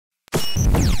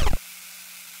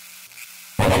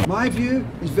My view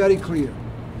is very clear.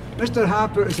 Mr.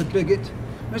 Harper is a bigot.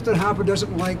 Mr. Harper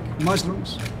doesn't like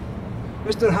Muslims.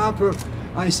 Mr. Harper,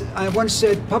 I once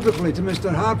said publicly to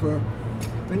Mr. Harper,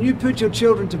 when you put your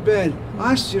children to bed,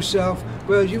 ask yourself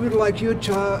whether you would like your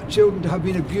children to have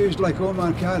been abused like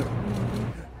Omar Khadr.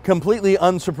 Completely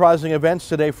unsurprising events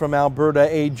today from Alberta.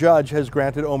 A judge has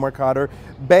granted Omar Khadr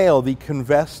bail. The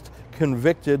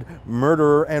convicted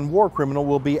murderer and war criminal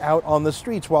will be out on the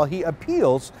streets while he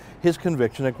appeals his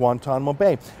conviction at Guantanamo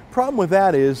Bay. Problem with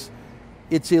that is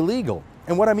it's illegal.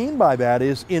 And what I mean by that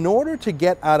is, in order to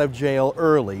get out of jail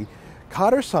early,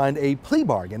 Khadr signed a plea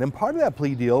bargain, and part of that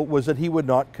plea deal was that he would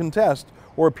not contest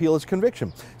or appeal his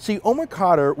conviction. See, Omar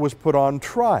Khadr was put on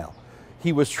trial.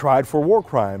 He was tried for war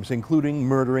crimes, including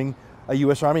murdering a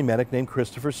U.S. Army medic named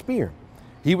Christopher Spear.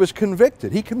 He was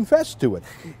convicted. He confessed to it.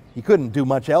 He couldn't do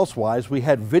much elsewise. We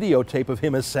had videotape of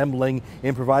him assembling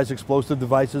improvised explosive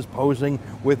devices, posing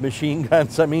with machine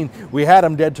guns. I mean, we had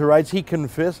him dead to rights. He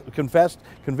confessed,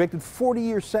 convicted,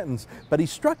 40-year sentence, but he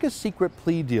struck a secret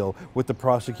plea deal with the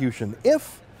prosecution.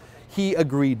 If he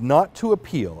agreed not to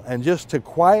appeal and just to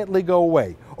quietly go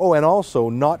away, oh, and also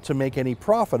not to make any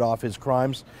profit off his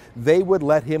crimes, they would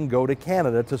let him go to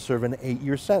Canada to serve an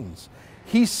 8-year sentence.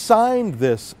 He signed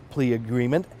this plea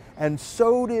agreement, and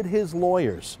so did his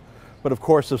lawyers. But of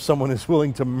course, if someone is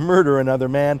willing to murder another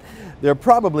man, they're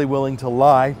probably willing to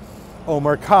lie.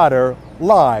 Omar Khadr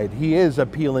lied. He is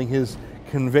appealing his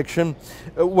conviction.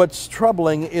 What's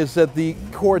troubling is that the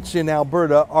courts in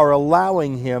Alberta are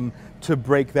allowing him to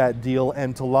break that deal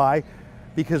and to lie,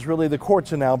 because really the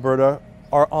courts in Alberta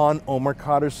are on Omar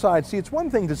Khadr's side. See, it's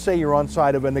one thing to say you're on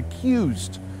side of an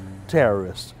accused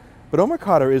terrorist, but Omar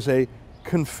Khadr is a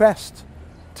confessed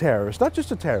terrorist, not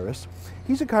just a terrorist.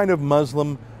 He's a kind of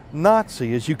Muslim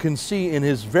Nazi, as you can see in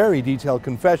his very detailed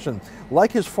confession.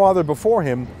 Like his father before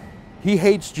him, he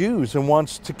hates Jews and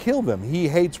wants to kill them. He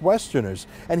hates Westerners,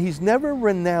 and he's never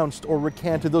renounced or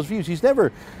recanted those views. He's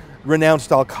never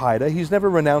renounced Al-Qaeda. He's never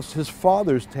renounced his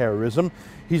father's terrorism.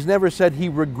 He's never said he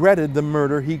regretted the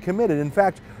murder he committed. In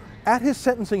fact, at his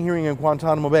sentencing hearing in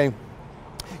Guantanamo Bay,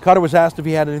 Khadr was asked if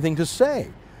he had anything to say.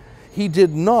 He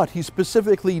did not. He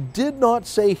specifically did not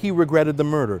say he regretted the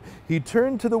murder. He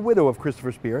turned to the widow of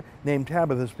Christopher Spear, named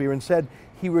Tabitha Spear, and said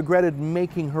he regretted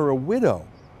making her a widow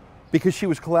because she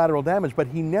was collateral damage, but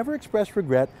he never expressed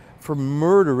regret for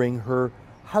murdering her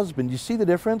husband. You see the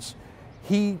difference?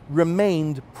 He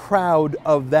remained proud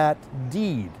of that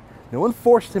deed. No one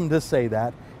forced him to say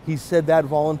that. He said that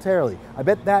voluntarily. I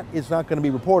bet that is not going to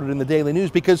be reported in the Daily News,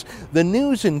 because the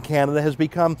news in Canada has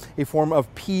become a form of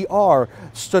PR,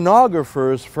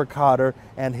 stenographers for Khadr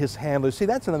and his handlers. See,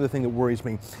 that's another thing that worries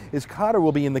me, is Khadr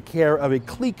will be in the care of a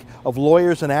clique of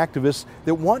lawyers and activists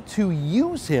that want to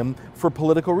use him for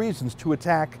political reasons, to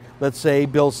attack, let's say,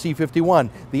 Bill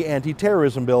C-51, the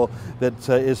anti-terrorism bill that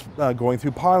is going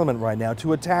through Parliament right now,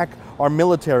 to attack our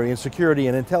military and security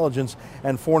and intelligence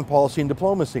and foreign policy and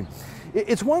diplomacy.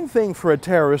 It's one thing for a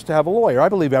terrorist to have a lawyer. I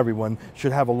believe everyone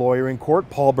should have a lawyer in court.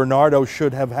 Paul Bernardo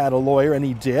should have had a lawyer, and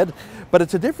he did. But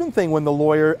it's a different thing when the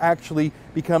lawyer actually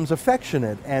becomes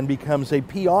affectionate and becomes a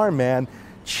PR man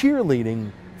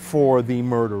cheerleading for the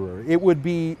murderer. It would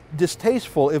be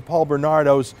distasteful if Paul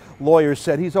Bernardo's lawyer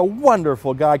said, he's a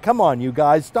wonderful guy, come on you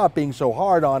guys, stop being so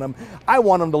hard on him, I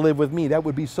want him to live with me. That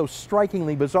would be so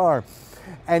strikingly bizarre.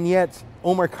 And yet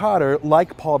Omar Khadr,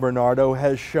 like Paul Bernardo,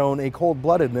 has shown a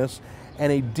cold-bloodedness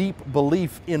and a deep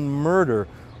belief in murder.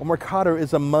 Omar Khadr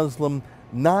is a Muslim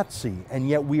Nazi, and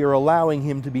yet we are allowing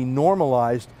him to be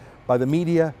normalized by the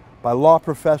media, by law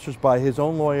professors, by his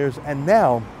own lawyers, and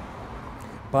now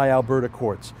by Alberta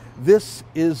courts. This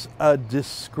is a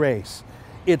disgrace.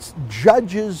 It's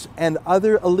judges and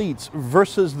other elites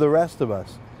versus the rest of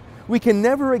us. We can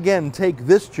never again take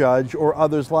this judge or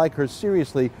others like her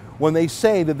seriously when they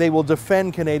say that they will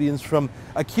defend Canadians from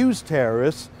accused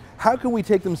terrorists. How can we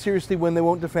take them seriously when they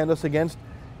won't defend us against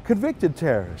convicted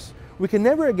terrorists? We can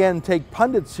never again take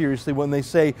pundits seriously when they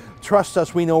say, trust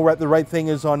us, we know what the right thing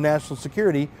is on national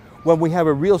security, when we have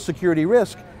a real security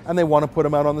risk and they want to put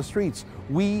them out on the streets.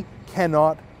 We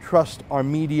cannot trust our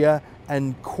media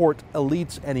and court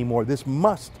elites anymore. This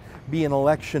must be an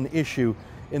election issue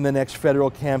in the next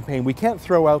federal campaign. We can't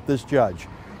throw out this judge,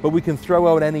 but we can throw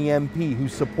out any MP who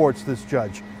supports this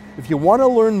judge. If you want to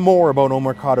learn more about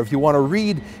Omar Khadr, if you want to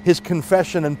read his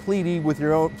confession and plea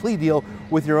deal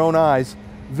with your own eyes,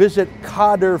 visit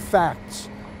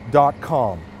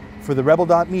khadrfacts.com. For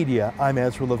TheRebel.media, I'm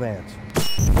Ezra Levant.